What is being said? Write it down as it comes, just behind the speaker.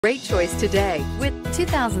Great choice today with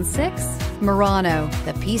 2006 Murano.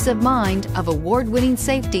 The peace of mind of award-winning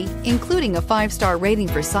safety, including a 5-star rating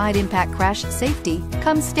for side impact crash safety,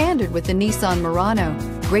 comes standard with the Nissan Murano.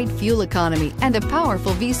 Great fuel economy and a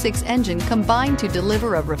powerful V6 engine combine to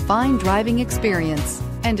deliver a refined driving experience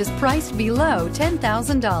and is priced below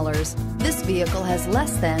 $10,000. This vehicle has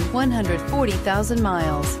less than 140,000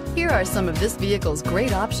 miles. Here are some of this vehicle's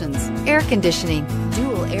great options: air conditioning,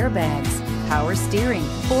 dual airbags, power steering,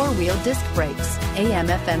 4-wheel disc brakes,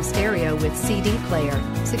 AM/FM stereo with CD player,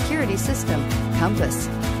 security system, compass,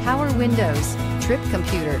 power windows, trip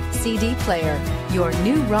computer, CD player. Your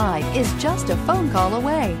new ride is just a phone call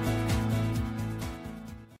away.